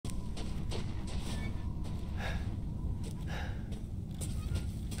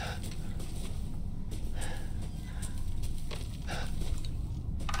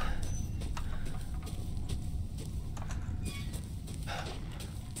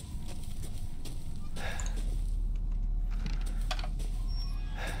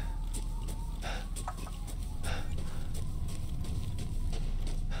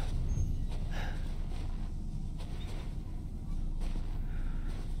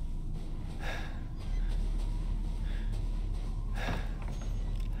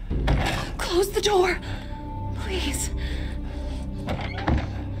Close the door. Please.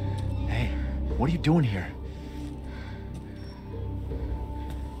 Hey, what are you doing here?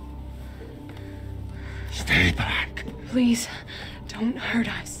 Stay back. Please, don't hurt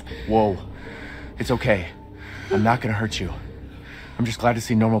us. Whoa. It's okay. I'm not gonna hurt you. I'm just glad to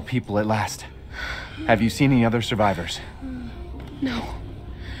see normal people at last. Have you seen any other survivors? No.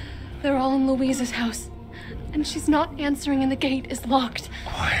 They're all in Louise's house. And she's not answering and the gate is locked.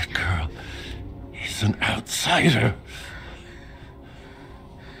 Quiet, girl. He's an outsider.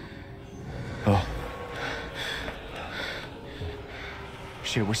 Oh.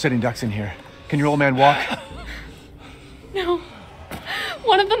 Shit, we're sitting ducks in here. Can your old man walk? No.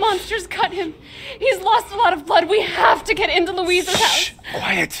 One of the monsters cut him. He's lost a lot of blood. We have to get into Louise's house. Shh,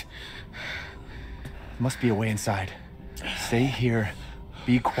 quiet. Must be a way inside. Stay here,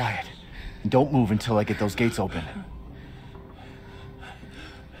 be quiet, and don't move until I get those gates open.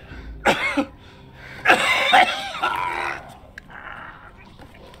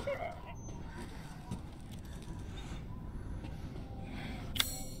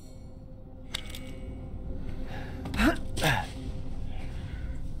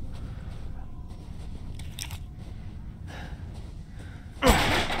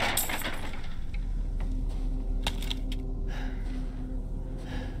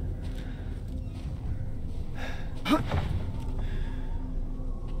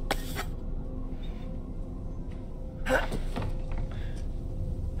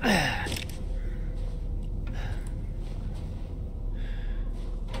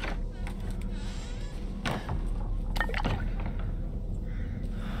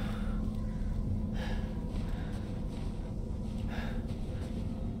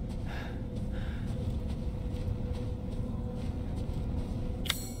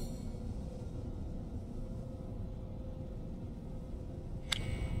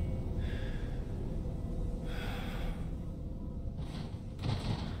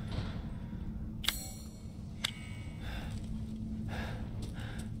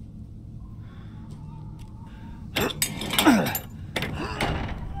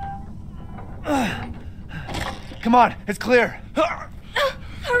 Come on, it's clear.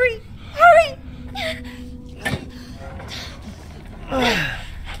 Hurry! Hurry!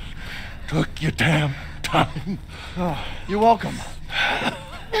 Took your damn time. Oh, you're welcome.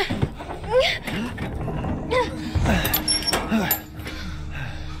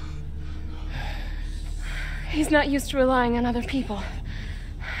 He's not used to relying on other people.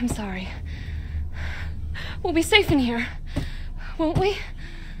 I'm sorry. We'll be safe in here, won't we?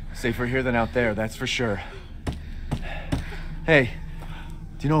 Safer here than out there, that's for sure. Hey,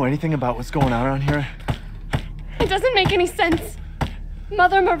 do you know anything about what's going on around here? It doesn't make any sense.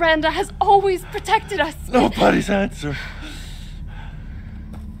 Mother Miranda has always protected us. Nobody's answer.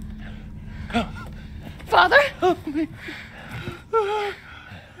 Father? Help me.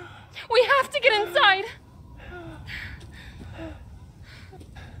 We have to get inside.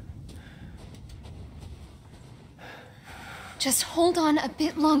 Just hold on a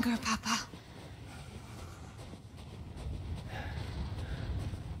bit longer, Papa.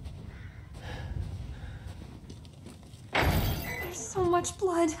 There's so much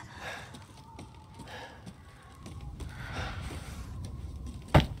blood.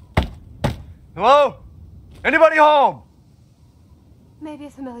 Hello? Anybody home? Maybe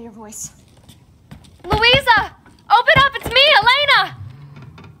a familiar voice. Louisa! Open up! It's me, Elena!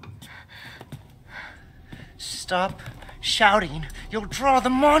 Stop shouting. You'll draw the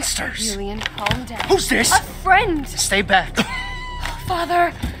monsters. Julian, calm down. Who's this? A friend! Stay back.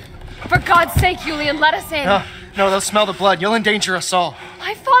 Father! For God's sake, Julian, let us in. No, they'll smell the blood. You'll endanger us all.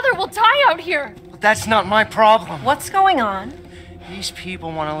 My father will die out here. But that's not my problem. What's going on? These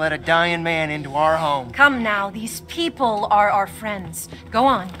people want to let a dying man into our home. Come now, these people are our friends. Go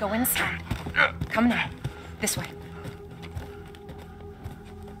on, go inside. Come now, this way.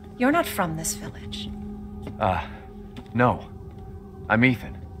 You're not from this village. No. I'm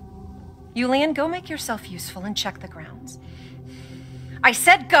Ethan. Julian, go make yourself useful and check the grounds. I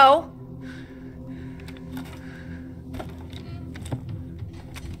said go!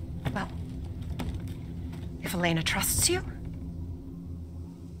 Well, if Elena trusts you,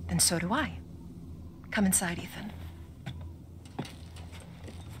 then so do I. Come inside, Ethan.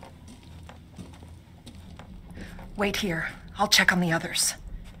 Wait here. I'll check on the others.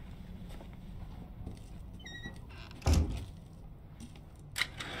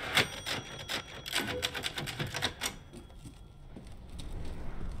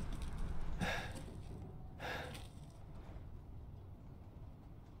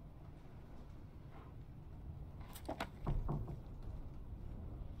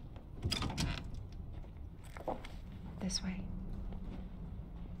 This way.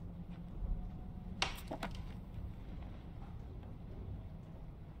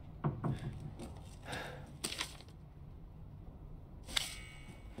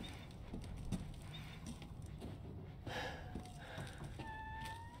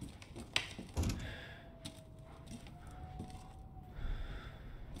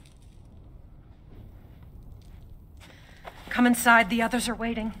 Come inside, the others are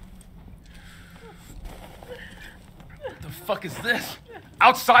waiting. What the fuck is this?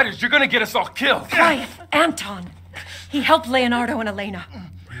 Outsiders, you're gonna get us all killed. Quiet, Anton. He helped Leonardo and Elena.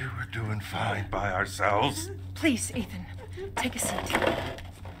 We were doing fine by ourselves. Please, Ethan, take a seat.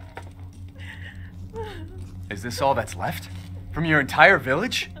 Is this all that's left? From your entire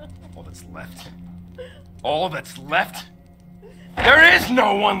village? All that's left? All that's left? There is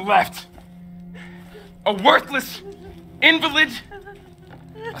no one left! A worthless invalid,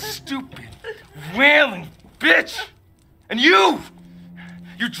 a stupid, wailing bitch, and you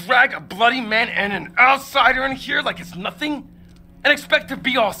drag a bloody man and an outsider in here like it's nothing, and expect to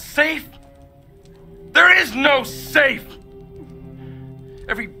be all safe? There is no safe!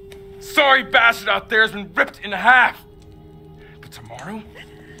 Every sorry bastard out there has been ripped in half. But tomorrow?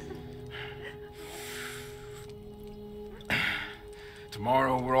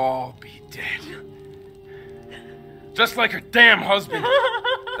 Tomorrow we'll all be dead. Just like her damn husband.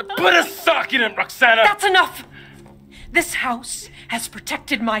 Put a sock in him, Roxana! That's enough! This house has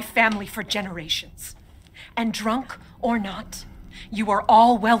protected my family for generations. And drunk or not, you are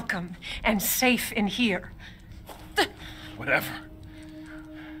all welcome and safe in here. Whatever.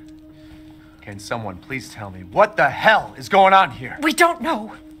 Can someone please tell me what the hell is going on here? We don't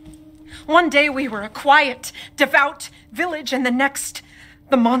know. One day we were a quiet, devout village, and the next,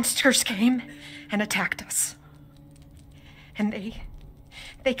 the monsters came and attacked us. And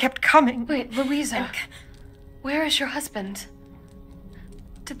they kept coming. Wait, Louisa. Where is your husband?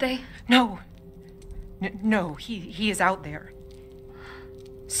 Did they? No. No, he is out there.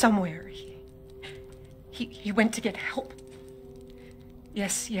 Somewhere. He went to get help.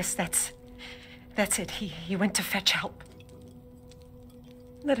 Yes, that's it. He went to fetch help.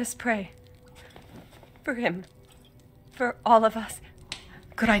 Let us pray. For him. For all of us.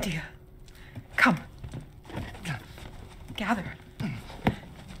 Good idea. Come. Gather.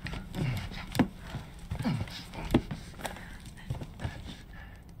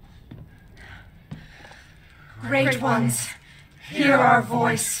 Great ones, hear our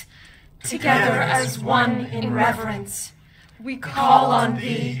voice. Together as one in reverence, we call on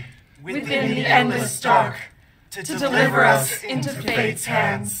thee within the endless dark to deliver us into fate's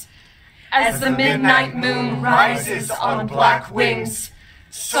hands. As the midnight moon rises on black wings,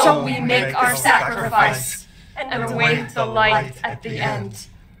 so we make our sacrifice and await the light at the end.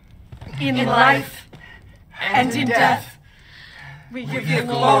 In life and in death, we give you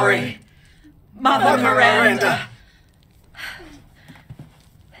glory, Mother Miranda.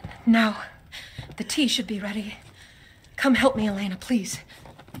 Now, the tea should be ready. Come help me, Elena, please.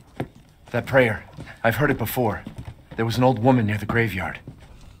 That prayer, I've heard it before. There was an old woman near the graveyard.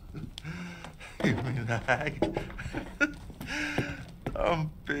 You mean the hag?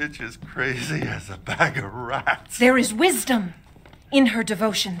 Dumb bitch is crazy as a bag of rats. There is wisdom in her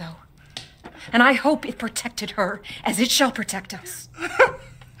devotion, though. And I hope it protected her as it shall protect us. What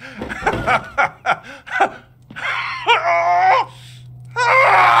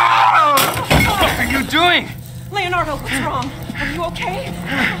are you doing? Leonardo, what's wrong? Are you okay?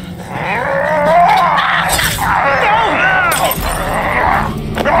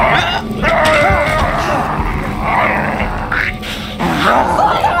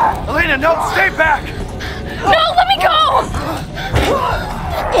 Elena, no, stay back! No, let me go!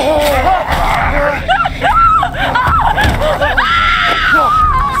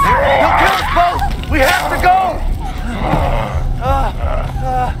 He'll kill us both! We have to go!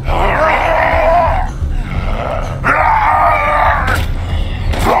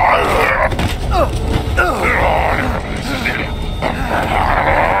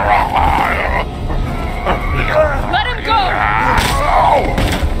 Let him go!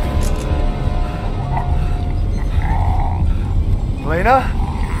 Elena?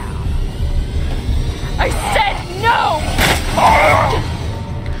 I said no!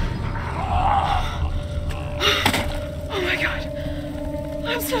 Oh my God.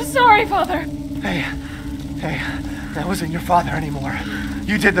 I'm so sorry, Father. Hey, that wasn't your father anymore.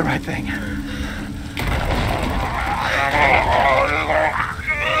 You did the right thing.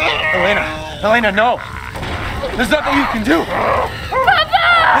 Elena, no! There's nothing you can do!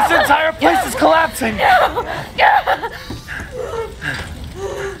 Papa! This entire place is collapsing!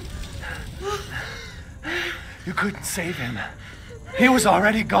 You couldn't save him. He was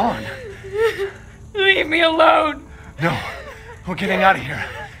already gone. Leave me alone. No, we're getting out of here.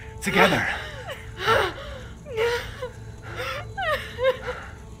 Together.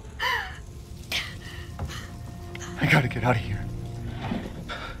 I gotta get out of here.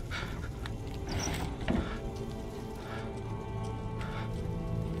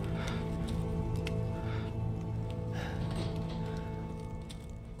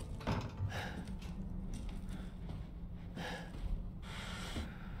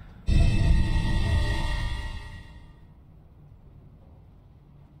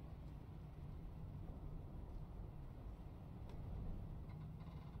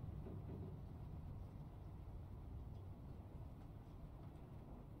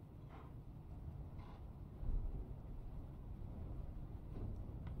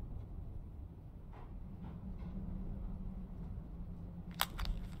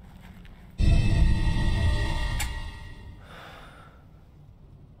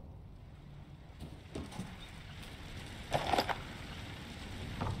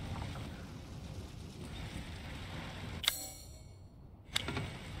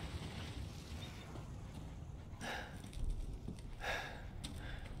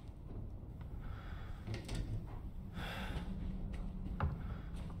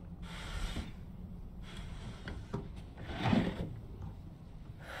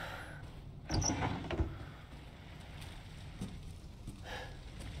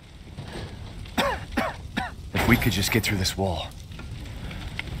 We could just get through this wall.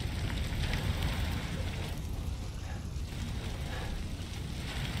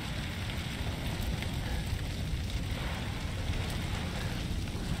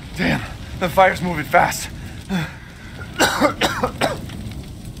 Damn, the fire's moving fast.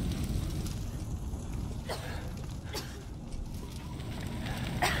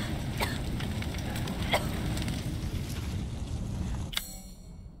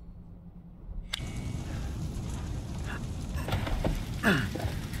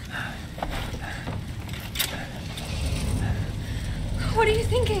 What are you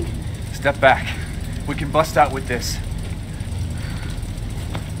thinking? Step back. We can bust out with this.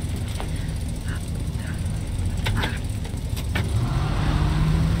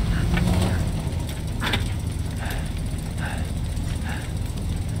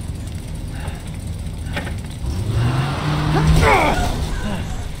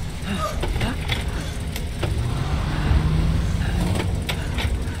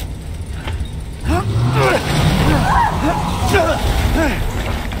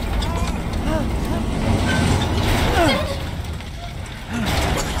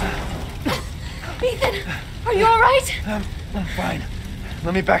 Ethan, are you all right? I'm fine.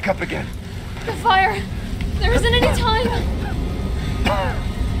 Let me back up again. The fire. There isn't any time.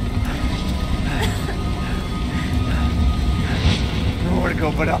 Nowhere to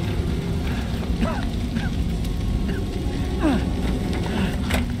go but up.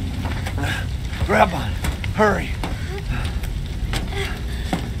 Grab on. Hurry.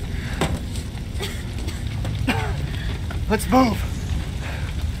 Let's move.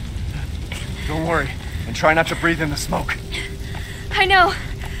 Don't worry, and try not to breathe in the smoke. I know.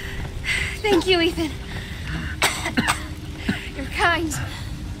 Thank you, Ethan. You're kind.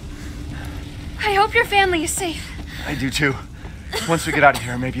 I hope your family is safe. I do too. Once we get out of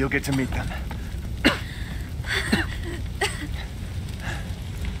here, maybe you'll get to meet them.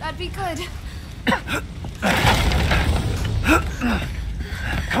 That'd be good.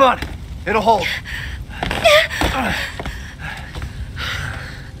 Come on, it'll hold.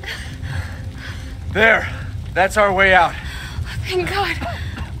 There, that's our way out. Thank God.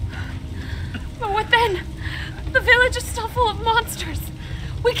 But what then? The village is still full of monsters.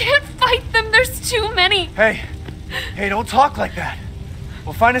 We can't fight them, there's too many. Hey, don't talk like that.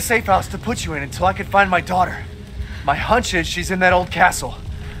 We'll find a safe house to put you in until I can find my daughter. My hunch is she's in that old castle.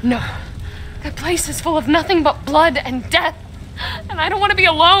 No, that place is full of nothing but blood and death. And I don't want to be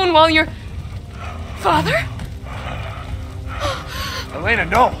alone while you're... Father? Elena,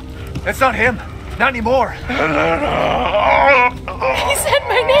 no. That's not him. Not anymore. He said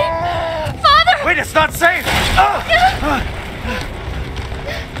my name. Father! Wait, it's not safe.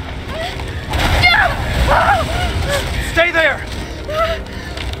 Stay there.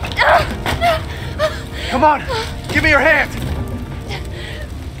 Come on. Give me your hand.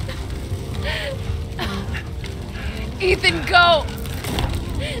 Ethan, go.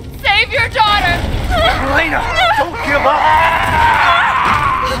 Save your daughter. Elena, don't give up.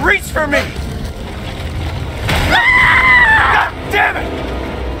 Reach for me. God damn it!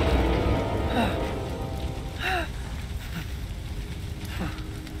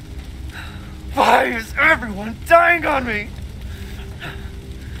 Why is everyone dying? on me!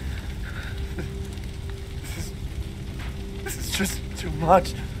 This is just too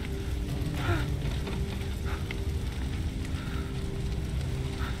much.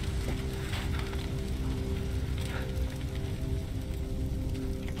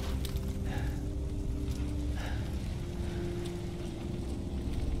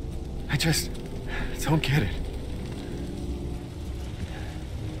 I just don't get it.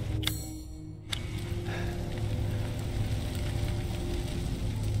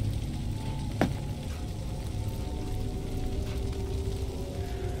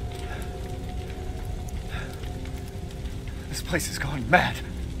 This place is going mad.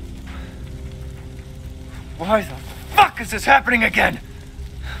 Why the fuck is this happening again?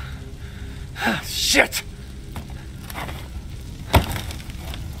 Shit!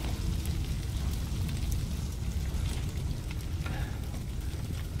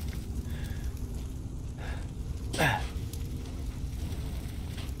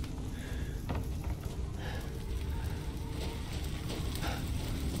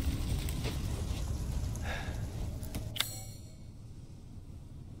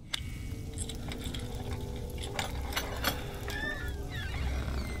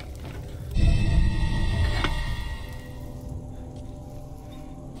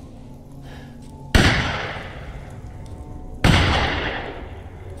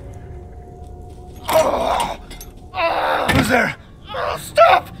 There.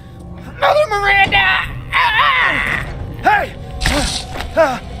 Stop! Mother Miranda! Hey!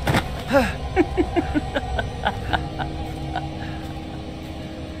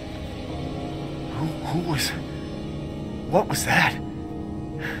 Who was... What was that?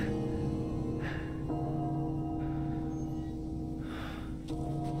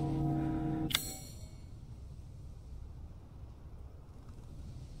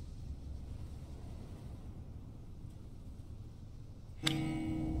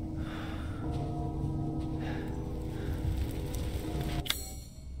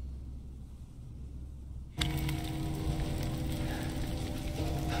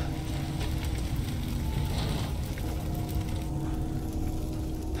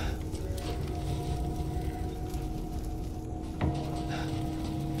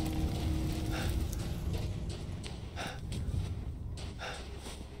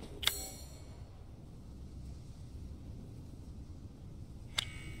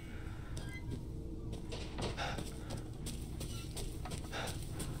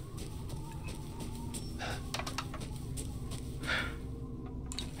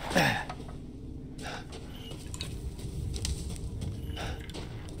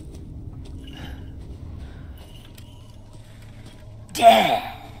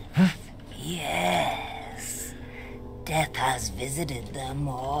 Death. Yes. Death has visited them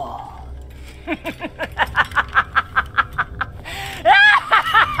all.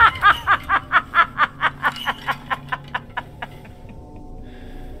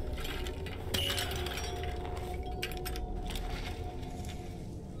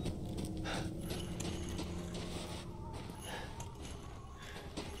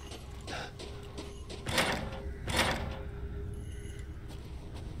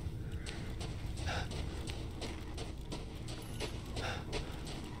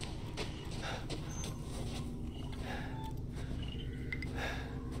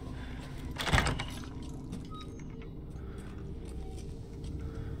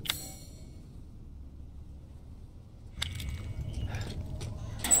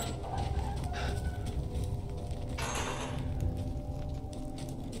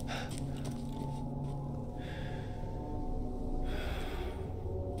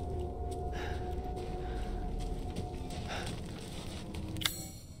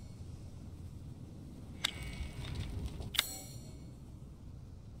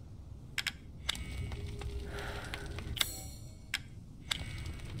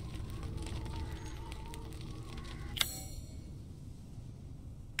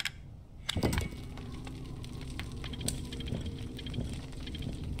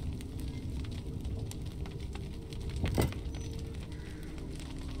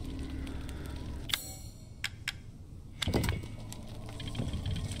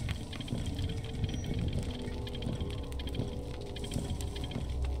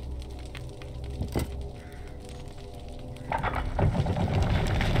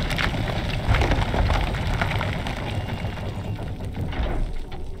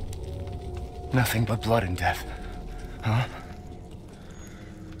 Nothing but blood and death. Huh?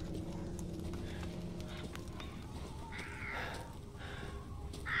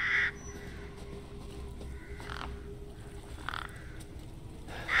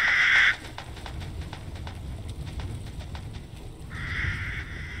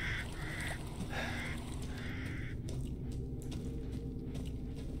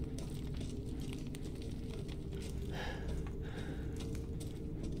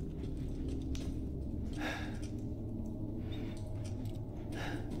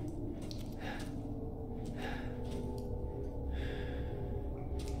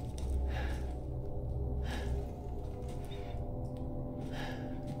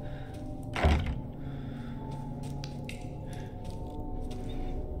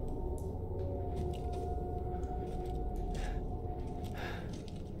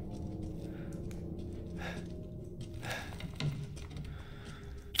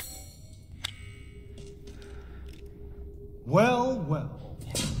 Well, well.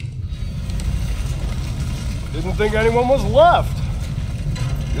 Didn't think anyone was left.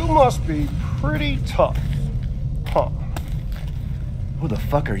 You must be pretty tough. Huh. Who the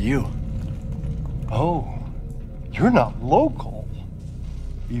fuck are you? Oh, you're not local.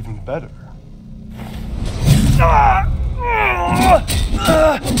 Even better.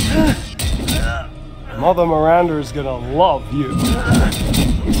 Mother Miranda is gonna love you.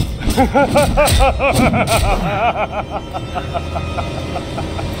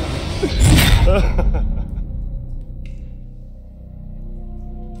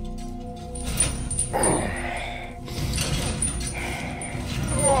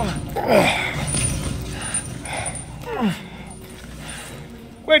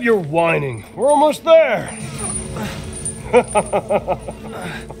 Quit your whining. We're almost there.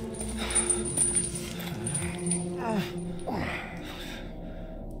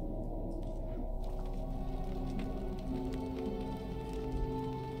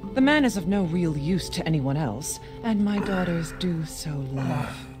 The man is of no real use to anyone else, and my daughters do so love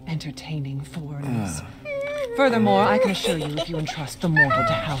entertaining foreigners. Furthermore, I can assure you, if you entrust the mortal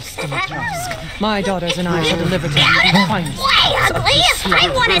to House Dimitrescu, my daughters and I shall deliver to you the finest. Why, ugly? I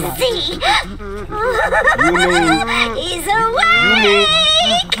want to see. You mean... He's away. You mean...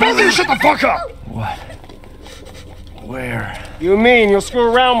 Mother, shut the fuck up! What? Where? You mean you'll screw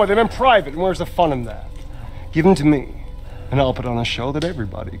around with him in private, and where's the fun in that? Give him to me, and I'll put on a show that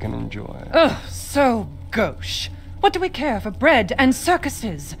everybody can enjoy. Ugh, so gauche. What do we care for bread and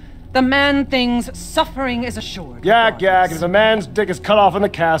circuses? The man thinks suffering is assured. Yak, yak, if a man's dick is cut off in the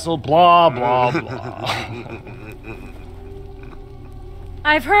castle, blah, blah, blah.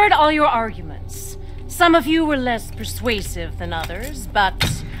 I've heard all your arguments. Some of you were less persuasive than others,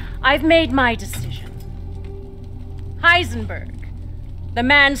 but I've made my decision. Heisenberg, the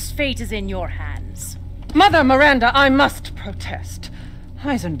man's fate is in your hands. Mother Miranda, I must protest.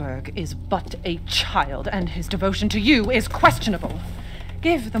 Heisenberg is but a child, and his devotion to you is questionable.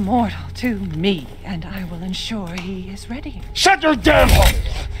 Give the mortal to me, and I will ensure he is ready. Shut your damn hole!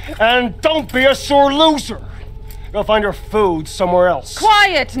 And don't be a sore loser! Go find your food somewhere else.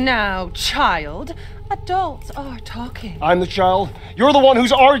 Quiet now, child. Adults are talking. I'm the child. You're the one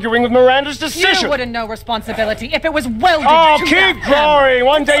who's arguing with Miranda's decision. You wouldn't know responsibility if it was welded to keep growing!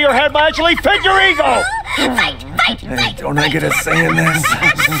 One day your head might actually fit your ego! Fight! Hey, don't I get a say in this?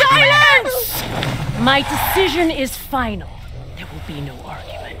 Silence! My decision is final. There will be no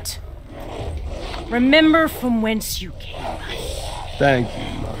argument. Remember from whence you came. Thank you,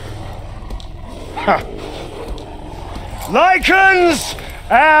 Mother. Ha! Lycans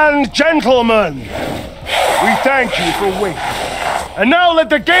and gentlemen, we thank you for waiting. And now let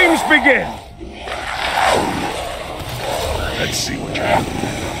the games begin! Let's see what you're doing.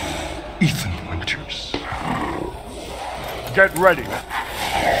 Ethan Winters. Get ready.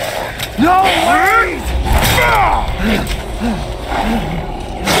 No, wait!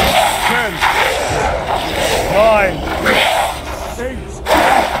 10, 9, 8,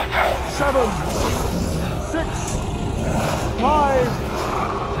 7, 6, 5,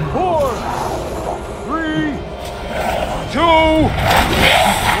 4, 3, 2, 1.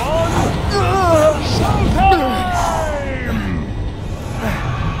 Showtime!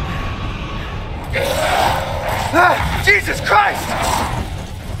 Jesus Christ!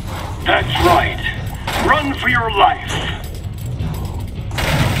 That's right. Run for your life.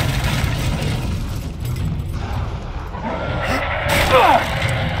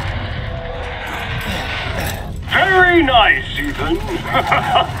 Very nice, Ethan.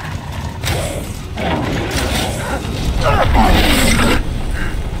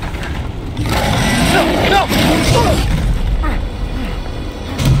 No!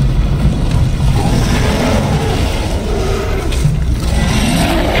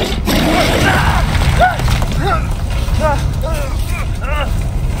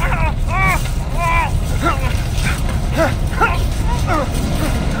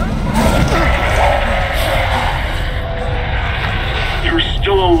 You're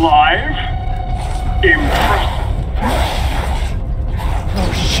still alive? Impressive.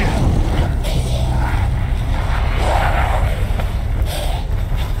 Oh, shit.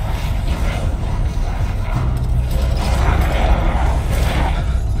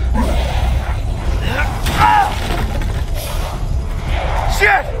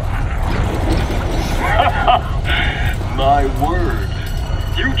 Shit! My word.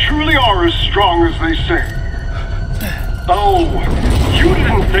 You truly are as strong as they say. Oh, you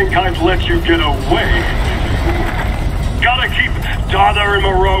didn't think I'd let you get away. Gotta keep Donna and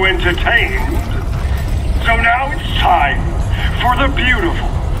Moreau entertained. So now it's time for the beautiful,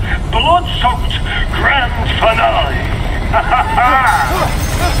 blood-soaked grand finale. Nothing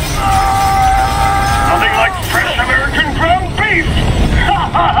like fresh American ground beef!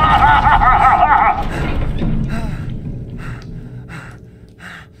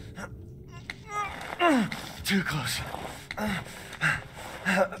 Too close.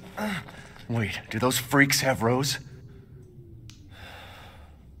 Wait, do those freaks have Rose?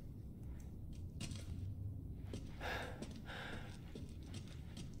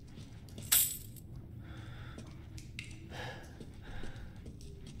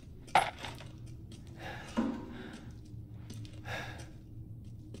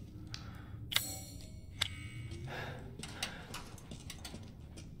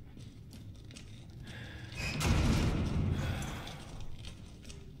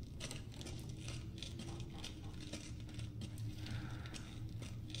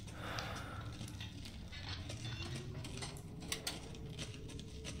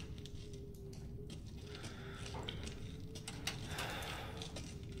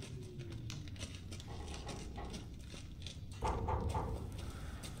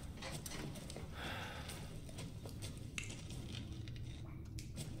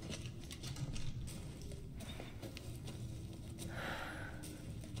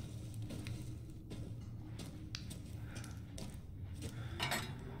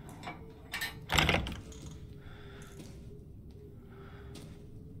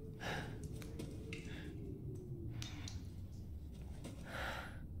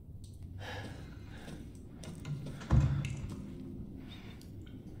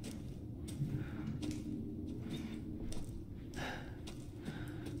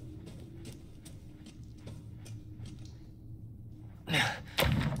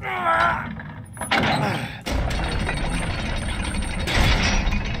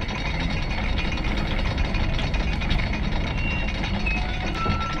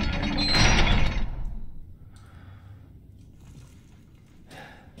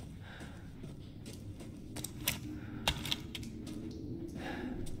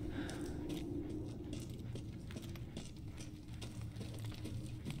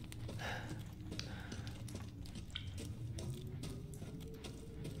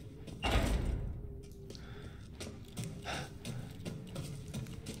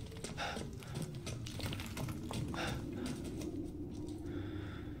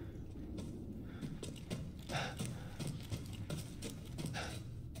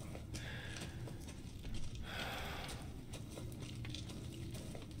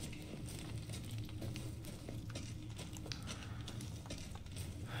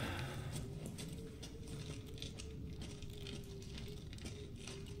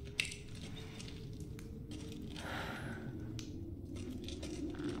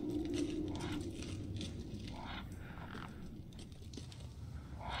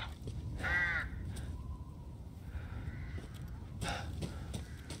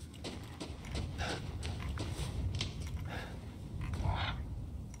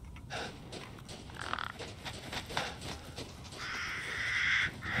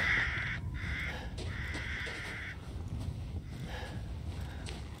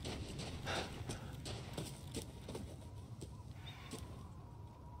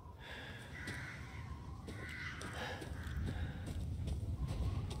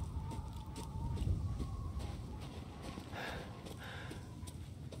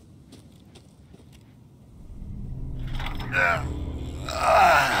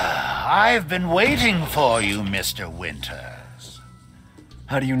 I've been waiting for you, Mr. Winters.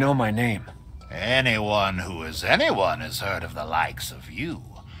 How do you know my name? Anyone who is anyone has heard of the likes of you.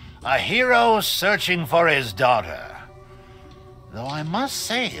 A hero searching for his daughter. Though I must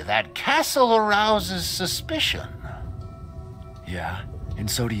say, that castle arouses suspicion. Yeah, and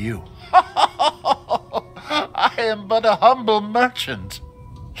so do you. I am but a humble merchant.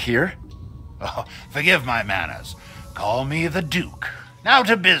 Here? Oh, forgive my manners. Call me the Duke. Now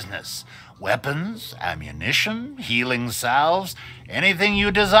to business. Weapons, ammunition, healing salves, anything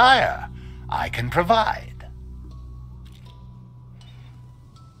you desire, I can provide.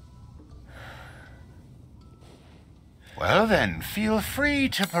 Well then, feel free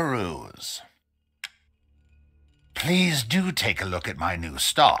to peruse. Please do take a look at my new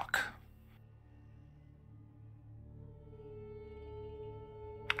stock.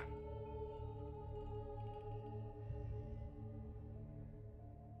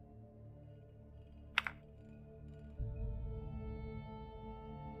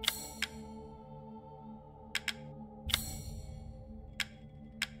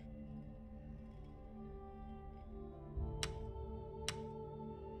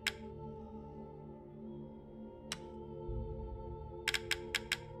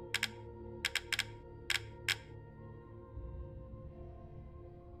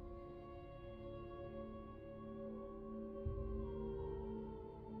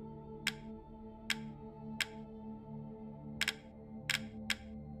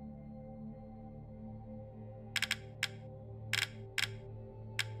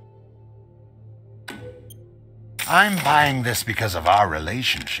 I'm buying this because of our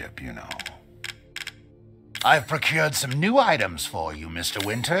relationship, you know. I've procured some new items for you, Mr.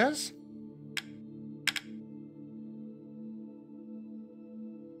 Winters.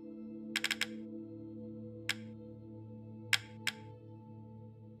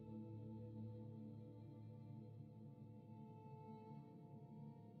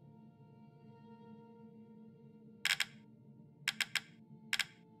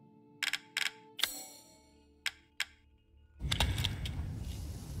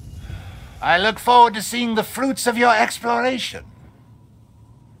 I look forward to seeing the fruits of your exploration.